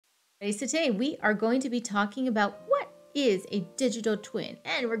So today we are going to be talking about what is a digital twin,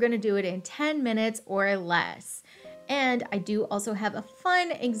 and we're going to do it in 10 minutes or less. And I do also have a fun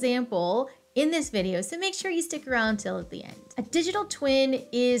example in this video, so make sure you stick around till at the end. A digital twin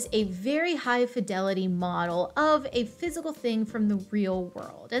is a very high fidelity model of a physical thing from the real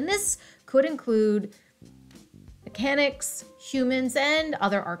world. And this could include mechanics, humans, and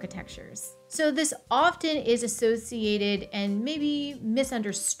other architectures. So this often is associated and maybe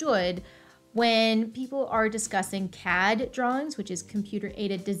misunderstood when people are discussing CAD drawings, which is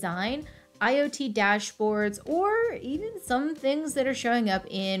computer-aided design, IoT dashboards, or even some things that are showing up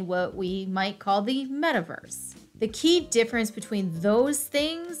in what we might call the metaverse. The key difference between those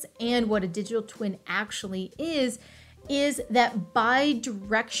things and what a digital twin actually is that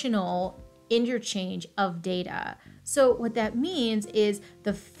bi-directional interchange of data. So what that means is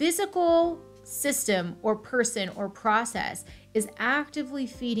the physical system or person or process is actively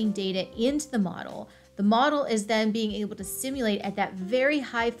feeding data into the model. The model is then being able to simulate at that very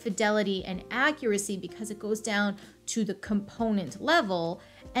high fidelity and accuracy because it goes down to the component level,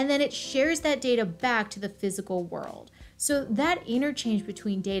 and then it shares that data back to the physical world. So that interchange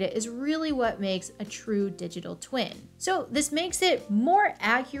between data is really what makes a true digital twin. So this makes it more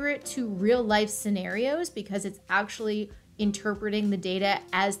accurate to real life scenarios because it's actually interpreting the data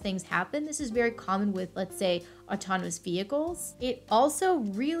as things happen. This is very common with, let's say, autonomous vehicles. It also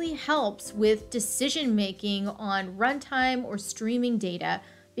really helps with decision making on runtime or streaming data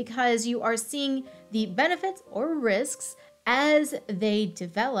because you are seeing the benefits or risks as they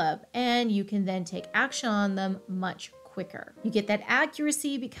develop, and you can then take action on them much quicker. You get that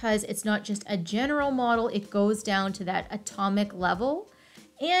accuracy because it's not just a general model, it goes down to that atomic level.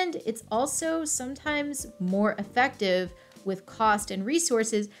 And it's also sometimes more effective with cost and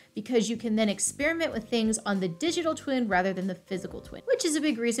resources because you can then experiment with things on the digital twin rather than the physical twin, which is a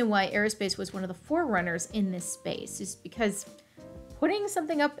big reason why aerospace was one of the forerunners in this space, is because putting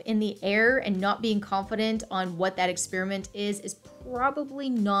something up in the air and not being confident on what that experiment is probably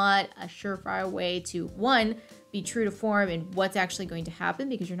not a surefire way to, one, be true to form and what's actually going to happen,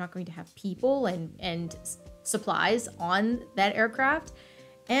 because you're not going to have people and supplies on that aircraft.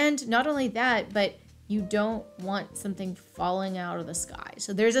 And not only that, but you don't want something falling out of the sky.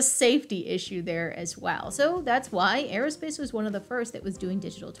 So there's a safety issue there as well. So that's why aerospace was one of the first that was doing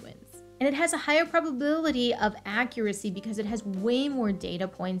digital twins. And it has a higher probability of accuracy because it has way more data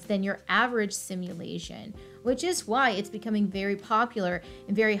points than your average simulation, which is why it's becoming very popular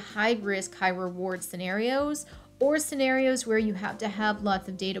in very high risk, high reward scenarios, or scenarios where you have to have lots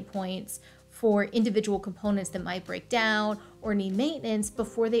of data points for individual components that might break down or need maintenance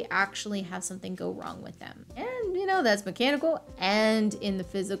before they actually have something go wrong with them. And that's mechanical and in the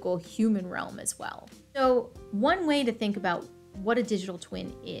physical human realm as well. So one way to think about what a digital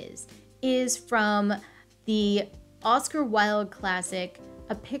twin is from the Oscar Wilde classic,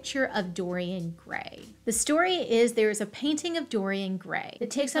 A Picture of Dorian Gray. The story is there is a painting of Dorian Gray that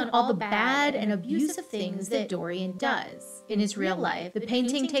takes on all the bad and abusive things that Dorian does. In his real life, the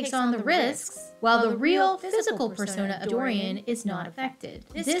painting takes on the risks, while the real physical persona of Dorian is not affected.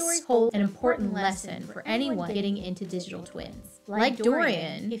 This story holds an important lesson for anyone getting into digital twins. Like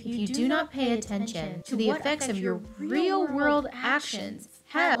Dorian, if you do not pay attention to the effects of your real-world actions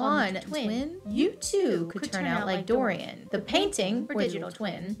have on the twin, you too could turn out like Dorian. The painting, or digital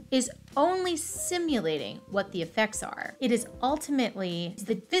twin, is only simulating what the effects are. It is ultimately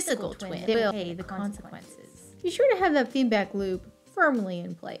the physical twin that will pay the consequences. Be sure to have that feedback loop firmly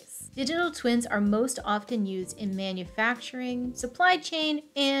in place. Digital twins are most often used in manufacturing, supply chain,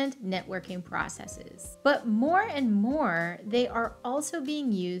 and networking processes. But more and more, they are also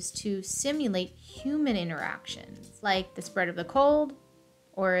being used to simulate human interactions, like the spread of the cold,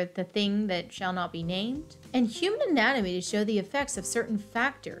 or the thing that shall not be named, and human anatomy to show the effects of certain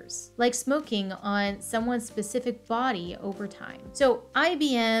factors, like smoking on someone's specific body over time. So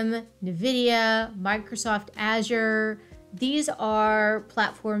IBM, NVIDIA, Microsoft Azure, these are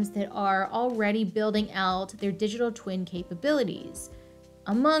platforms that are already building out their digital twin capabilities,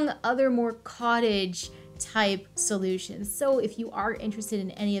 among other more cottage type solutions. So if you are interested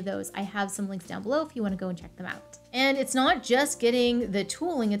in any of those, I have some links down below if you want to go and check them out. And it's not just getting the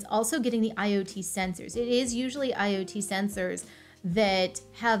tooling, it's also getting the IoT sensors. It is usually IoT sensors that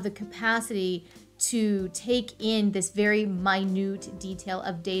have the capacity to take in this very minute detail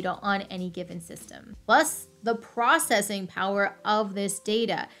of data on any given system. Plus, the processing power of this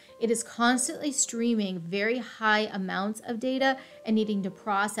data. It is constantly streaming very high amounts of data and needing to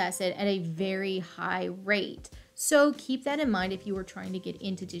process it at a very high rate. So keep that in mind if you are trying to get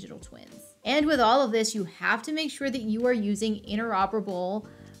into digital twins. And with all of this, you have to make sure that you are using interoperable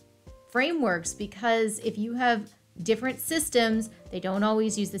frameworks, because if you have different systems, they don't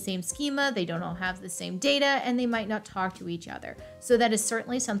always use the same schema, they don't all have the same data, and they might not talk to each other. So that is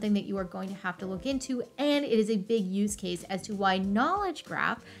certainly something that you are going to have to look into, and it is a big use case as to why knowledge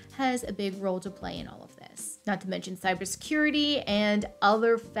graph has a big role to play in all of this. Not to mention cybersecurity and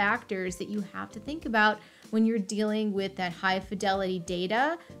other factors that you have to think about when you're dealing with that high fidelity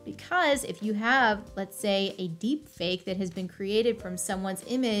data, because if you have, let's say, a deep fake that has been created from someone's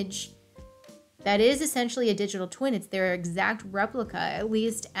image, that is essentially a digital twin. It's their exact replica, at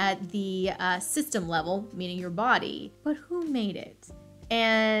least at the system level, meaning your body. But who made it?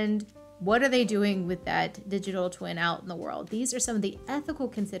 And what are they doing with that digital twin out in the world? These are some of the ethical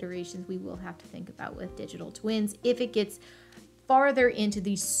considerations we will have to think about with digital twins if it gets farther into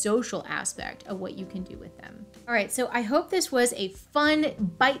the social aspect of what you can do with them. All right, so I hope this was a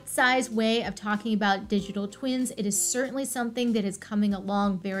fun, bite-sized way of talking about digital twins. It is certainly something that is coming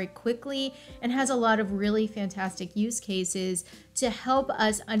along very quickly and has a lot of really fantastic use cases to help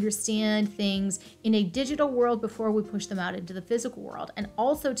us understand things in a digital world before we push them out into the physical world, and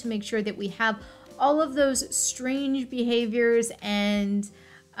also to make sure that we have all of those strange behaviors and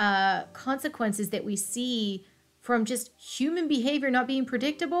consequences that we see from just human behavior not being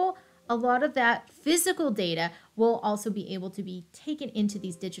predictable. A lot of that physical data will also be able to be taken into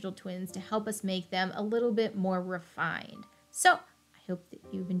these digital twins to help us make them a little bit more refined. So I hope that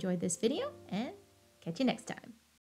you've enjoyed this video, and catch you next time.